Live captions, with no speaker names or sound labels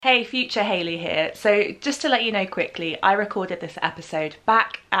Hey, future Hayley here. So just to let you know quickly, I recorded this episode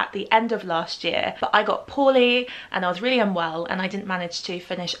back at the end of last year, but I got poorly and I was really unwell and I didn't manage to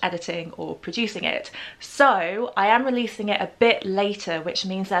finish editing or producing it. So I am releasing it a bit later, which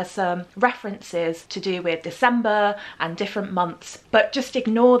means there's some references to do with December and different months, but just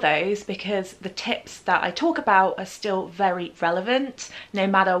ignore those because the tips that I talk about are still very relevant no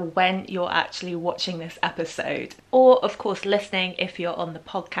matter when you're actually watching this episode, or of course listening if you're on the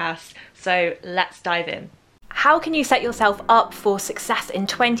podcast. So let's dive in. How can you set yourself up for success in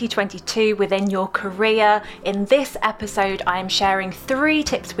 2022 within your career? In this episode, I am sharing 3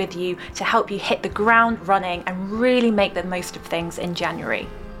 tips with you to help you hit the ground running and really make the most of things in January.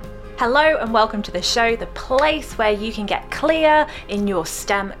 Hello and welcome to the show, the place where you can get clear in your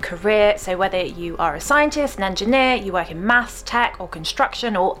STEM career. So whether you are a scientist, an engineer, you work in maths, tech or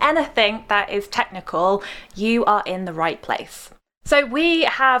construction or anything that is technical, you are in the right place. So we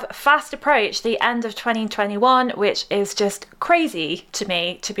have fast approached the end of 2021, which is just crazy to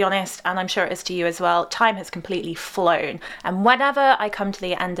me, to be honest, and I'm sure it is to you as well. Time has completely flown. And whenever I come to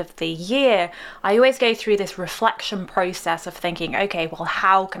the end of the year, I always go through this reflection process of thinking, okay, well,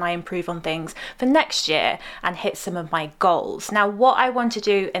 how can I improve on things for next year and hit some of my goals? Now, what I want to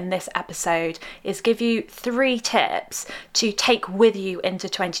do in this episode is give you 3 tips to take with you into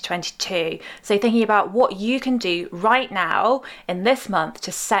 2022. So thinking about what you can do right now in this month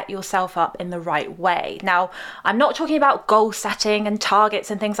to set yourself up in the right way. Now, I'm not talking about goal setting and targets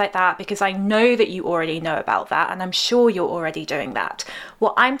and things like that because I know that you already know about that and I'm sure you're already doing that.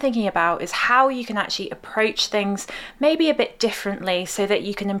 What I'm thinking about is how you can actually approach things maybe a bit differently so that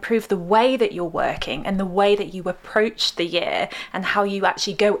you can improve the way that you're working and the way that you approach the year and how you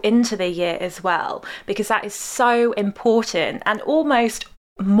actually go into the year as well, because that is so important and almost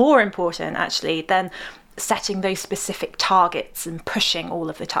more important actually than setting those specific targets and pushing all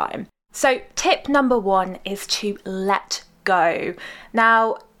of the time. So tip number 1 is to let go.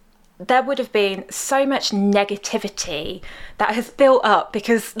 Now, there would have been so much negativity that has built up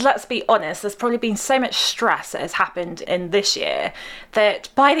because, let's be honest, there's probably been so much stress that has happened in this year that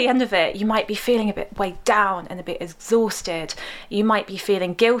by the end of it, you might be feeling a bit weighed down and a bit exhausted. You might be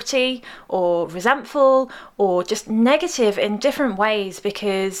feeling guilty or resentful or just negative in different ways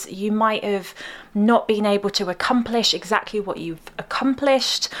because you might have not been able to accomplish exactly what you've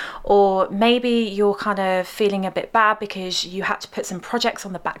accomplished, or maybe you're kind of feeling a bit bad because you had to put some projects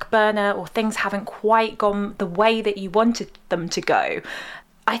on the back burner or things haven't quite gone the way that you wanted them to go.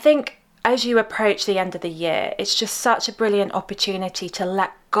 I think as you approach the end of the year, it's just such a brilliant opportunity to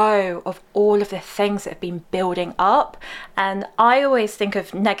let go of all of the things that have been building up. And I always think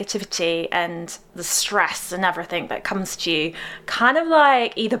of negativity and the stress and everything that comes to you kind of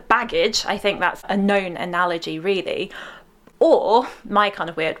like either baggage, I think that's a known analogy really, or my kind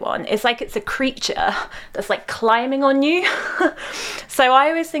of weird one is like it's a creature that's like climbing on you. So I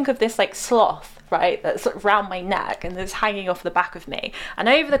always think of this like sloth, right, that's sort of around my neck and that's hanging off the back of me. And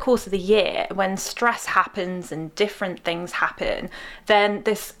over the course of the year, when stress happens and different things happen, then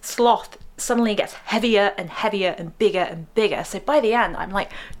this sloth suddenly gets heavier and heavier and bigger. So by the end, I'm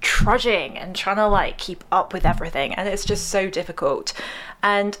like trudging and trying to like keep up with everything. And it's just so difficult.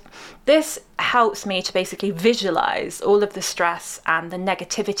 And this helps me to basically visualize all of the stress and the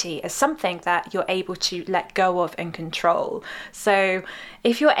negativity as something that you're able to let go of and control. So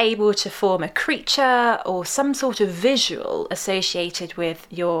if you're able to form a creature or some sort of visual associated with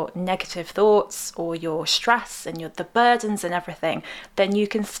your negative thoughts or your stress and the burdens and everything, then you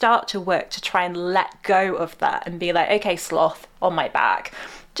can start to work to try and let go of that and be like, okay, sloth on my back.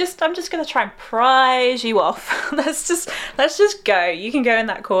 I'm just going to try and prise you off. Let's just go. You can go in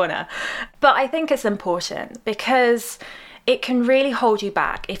that corner. But I think it's important because it can really hold you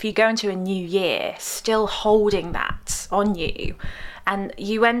back if you go into a new year still holding that on you and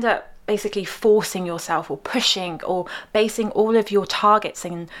you end up basically forcing yourself or pushing or basing all of your targets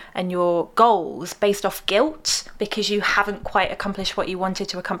and your goals based off guilt because you haven't quite accomplished what you wanted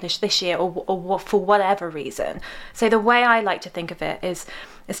to accomplish this year or for whatever reason. So the way I like to think of it is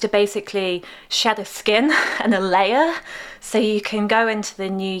to basically shed a skin and a layer so you can go into the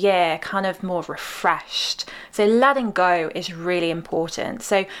new year kind of more refreshed. So letting go is really important.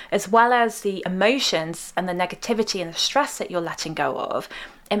 So as well as the emotions and the negativity and the stress that you're letting go of,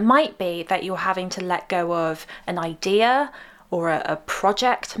 it might be that you're having to let go of an idea or a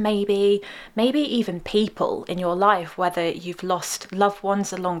project, maybe even people in your life, whether you've lost loved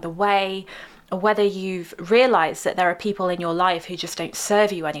ones along the way, or whether you've realized that there are people in your life who just don't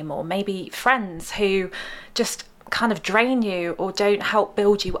serve you anymore, maybe friends who just kind of drain you or don't help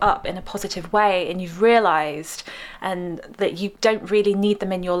build you up in a positive way, and you've realized and that you don't really need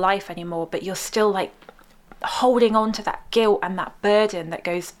them in your life anymore, but you're still like holding on to that guilt and that burden that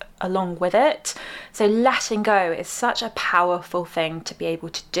goes along with it. So letting go is such a powerful thing to be able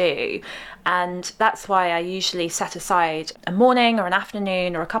to do, and that's why I usually set aside a morning or an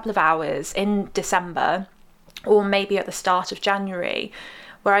afternoon or a couple of hours in December, or maybe at the start of January,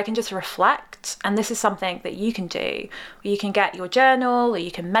 where I can just reflect. And this is something that you can do. You can get your journal, or you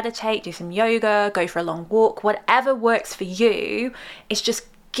can meditate, do some yoga, go for a long walk, whatever works for you. It's just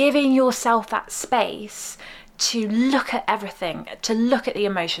giving yourself that space to look at everything, to look at the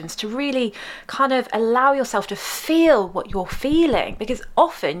emotions, to really kind of allow yourself to feel what you're feeling, because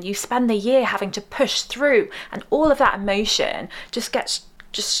often you spend the year having to push through, and all of that emotion just gets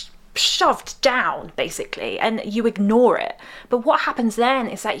shoved down basically, and you ignore it. But what happens then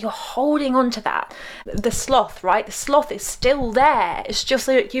is that you're holding on to that. The sloth, right? The sloth is still there. It's just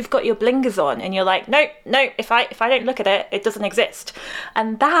that you've got your blinkers on and you're like, no, if I don't look at it, it doesn't exist.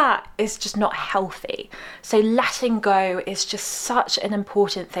 And that is just not healthy. So letting go is just such an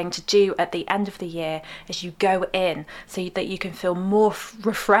important thing to do at the end of the year as you go in, so that you can feel more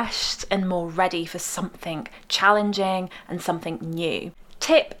refreshed and more ready for something challenging and something new.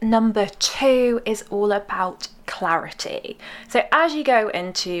 Tip number 2 is all about clarity. So as you go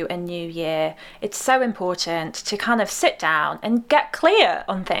into a new year, it's so important to kind of sit down and get clear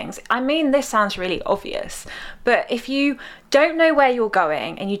on things. I mean, this sounds really obvious, but if you don't know where you're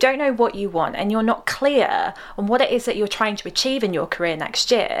going and you don't know what you want and you're not clear on what it is that you're trying to achieve in your career next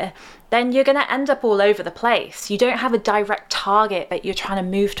year, then you're going to end up all over the place. You don't have a direct target that you're trying to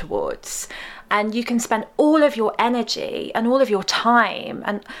move towards. And you can spend all of your energy and all of your time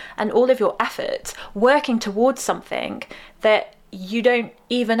and all of your efforts working towards something that you don't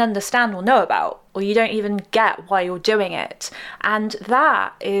even understand or know about, or you don't even get why you're doing it. And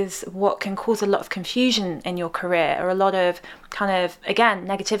that is what can cause a lot of confusion in your career, or a lot of kind of, again,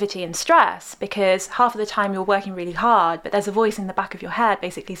 negativity and stress, because half of the time you're working really hard, but there's a voice in the back of your head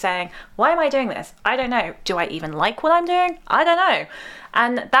basically saying, why am I doing this? I don't know. Do I even like what I'm doing? I don't know.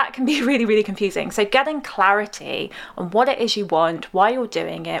 And that can be really, really confusing. So getting clarity on what it is you want, why you're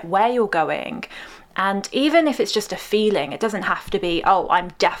doing it, where you're going. And even if it's just a feeling, it doesn't have to be, oh, I'm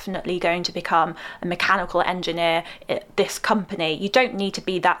definitely going to become a mechanical engineer at this company. You don't need to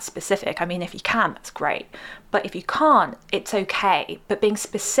be that specific. I mean, if you can, that's great. But if you can't, it's okay. But being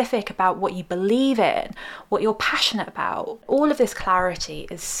specific about what you believe in, what you're passionate about, all of this clarity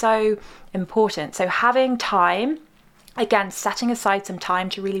is so important. So having time, again, setting aside some time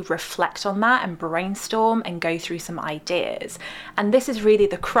to really reflect on that and brainstorm and go through some ideas. And this is really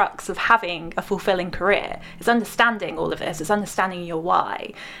the crux of having a fulfilling career, is understanding all of this, is understanding your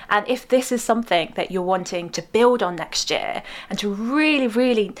why. And if this is something that you're wanting to build on next year and to really,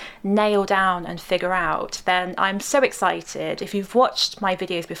 really nail down and figure out, then I'm so excited. If you've watched my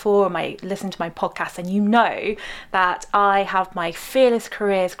videos before, or listened to my podcast, then you know that I have my Fearless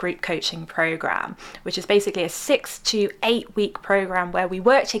Careers group coaching program, which is basically a 6 to 8 week program where we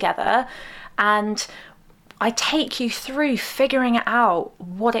work together and I take you through figuring out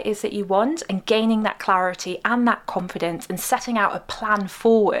what it is that you want and gaining that clarity and that confidence and setting out a plan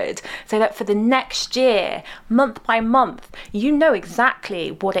forward, so that for the next year, month by month, you know exactly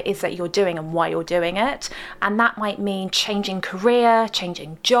what it is that you're doing and why you're doing it. And that might mean changing career,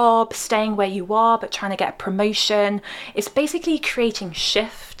 changing job, staying where you are but trying to get a promotion. It's basically creating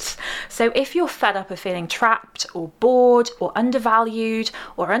shifts. So if you're fed up of feeling trapped or bored or undervalued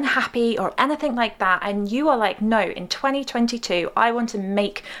or unhappy or anything like that, and you are like, no, in 2022, I want to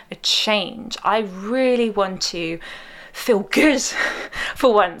make a change. I really want to feel good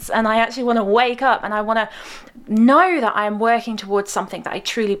for once. And I actually want to wake up and I want to know that I am working towards something that I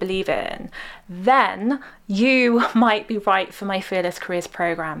truly believe in. Then you might be right for my Fearless Careers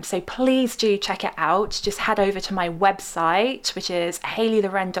program. So please do check it out. Just head over to my website, which is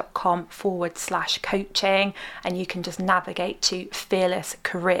hayleyloren.com/coaching, and you can just navigate to Fearless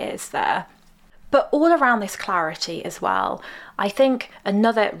Careers there. But all around this clarity as well, I think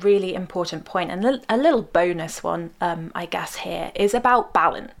another really important point, and a little bonus one, I guess here, is about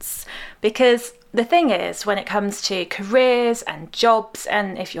balance. Because the thing is, when it comes to careers and jobs,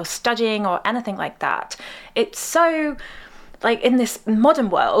 and if you're studying or anything like that, it's so, like, in this modern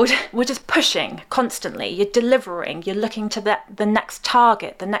world, we're just pushing constantly. You're delivering, you're looking to the next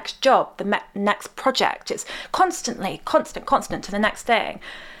target, the next job, the next project. It's constant to the next thing.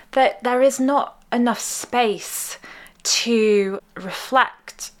 That there is not enough space to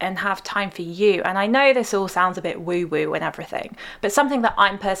reflect and have time for you. And I know this all sounds a bit woo-woo and everything, but something that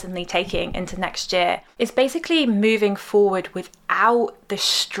I'm personally taking into next year is basically moving forward without the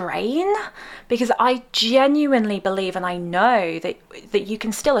strain, because I genuinely believe, and I know that you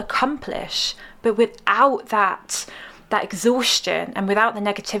can still accomplish, but without that exhaustion and without the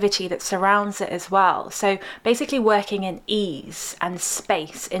negativity that surrounds it as well. So basically working in ease and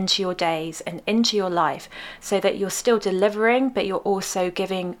space into your days and into your life so that you're still delivering, but you're also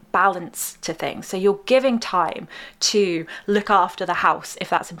giving balance to things. So you're giving time to look after the house if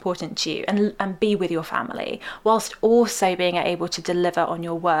that's important to you, and be with your family, whilst also being able to deliver on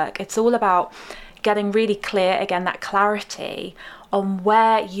your work. It's all about getting really clear, again, that clarity on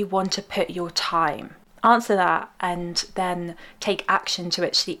where you want to put your time. Answer that, and then take action to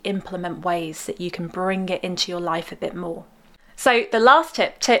actually implement ways that you can bring it into your life a bit more. So the last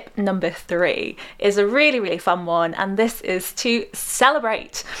tip number 3, is a really, really fun one, and this is to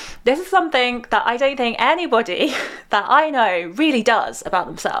celebrate. This is something that I don't think anybody that I know really does about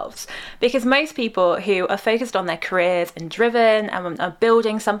themselves, because most people who are focused on their careers and driven and are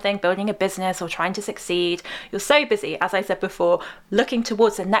building something, building a business or trying to succeed, you're so busy, as I said before, looking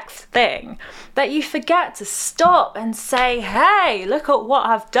towards the next thing, that you forget to stop and say, hey, look at what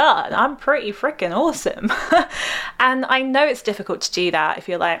I've done. I'm pretty freaking awesome. And I know it's difficult to do that if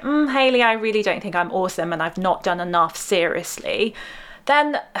you're like, Hayley, I really don't think I'm awesome and I've not done enough seriously.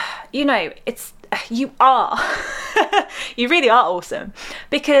 Then, you are. You really are awesome,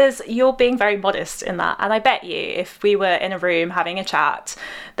 because you're being very modest in that. And I bet you if we were in a room having a chat,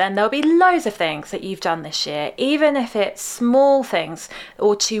 then there'll be loads of things that you've done this year, even if it's small things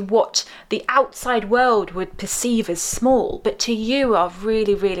or to what the outside world would perceive as small, but to you are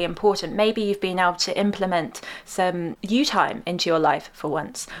really, really important. Maybe you've been able to implement some you time into your life for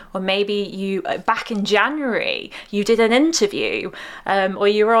once, or maybe you, back in January, you did an interview, or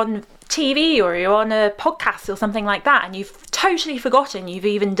you were on TV or you're on a podcast or something like that, and you've totally forgotten you've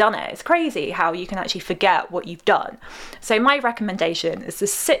even done it. It's crazy how you can actually forget what you've done. So my recommendation is to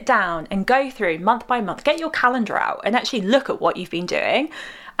sit down and go through month by month, get your calendar out and actually look at what you've been doing,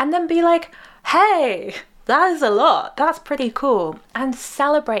 and then be like, hey, that is a lot. That's pretty cool. And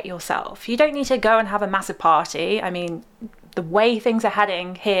celebrate yourself. You don't need to go and have a massive party. I mean, the way things are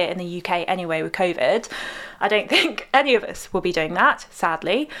heading here in the UK anyway with COVID, I don't think any of us will be doing that,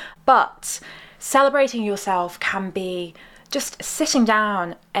 sadly. But celebrating yourself can be just sitting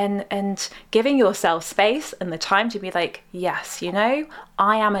down and giving yourself space and the time to be like, yes, I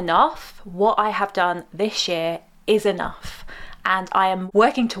am enough. What I have done this year is enough. And I am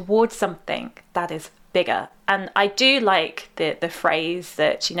working towards something that is bigger. And I do like the phrase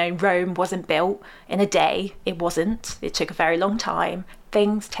that, Rome wasn't built in a day. It wasn't. It took a very long time.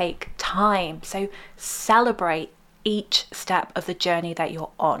 Things take time. So celebrate each step of the journey that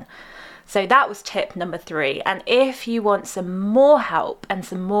you're on. So that was tip number 3. And if you want some more help and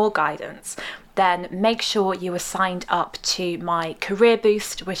some more guidance, then make sure you are signed up to my Career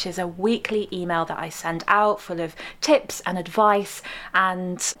Boost, which is a weekly email that I send out full of tips and advice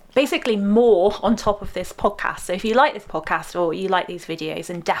and basically more on top of this podcast. So if you like this podcast or you like these videos,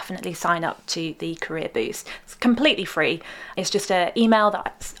 then definitely sign up to the Career Boost. It's completely free. It's just an email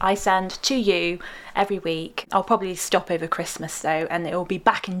that I send to you every week. I'll probably stop over Christmas though, and it will be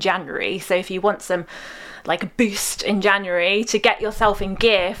back in January. So if you want some like a boost in January to get yourself in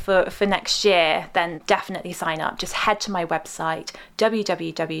gear for next year, then definitely sign up. Just head to my website,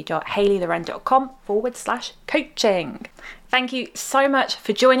 www.hayleyloren.com/coaching. Thank you so much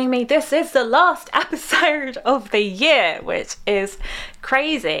for joining me. This is the last episode of the year, which is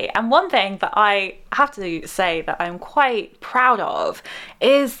crazy. And one thing that I have to say that I'm quite proud of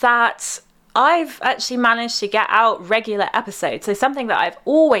is that I've actually managed to get out regular episodes. So something that I've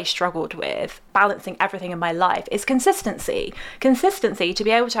always struggled with, balancing everything in my life, is consistency. Consistency to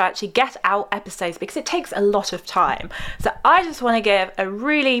be able to actually get out episodes, because it takes a lot of time. So I just want to give a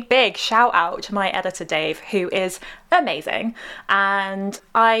really big shout out to my editor, Dave, who is amazing. And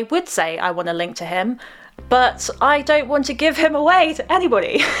I would say I want to link to him, but I don't want to give him away to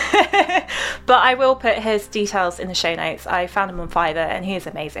anybody. But I will put his details in the show notes. I found him on Fiverr and he is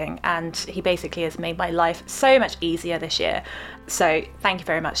amazing, and he basically has made my life so much easier this year. So thank you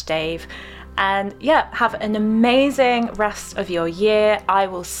very much, Dave. And yeah, have an amazing rest of your year. I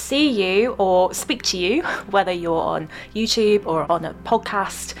will see you or speak to you, whether you're on YouTube or on a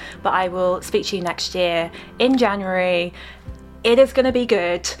podcast, but I will speak to you next year in January. It is going to be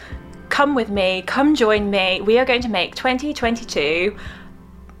good. Come with me, come join me. We are going to make 2022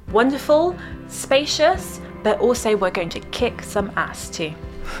 wonderful, spacious, but also we're going to kick some ass too.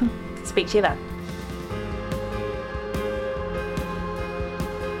 Speak to you then.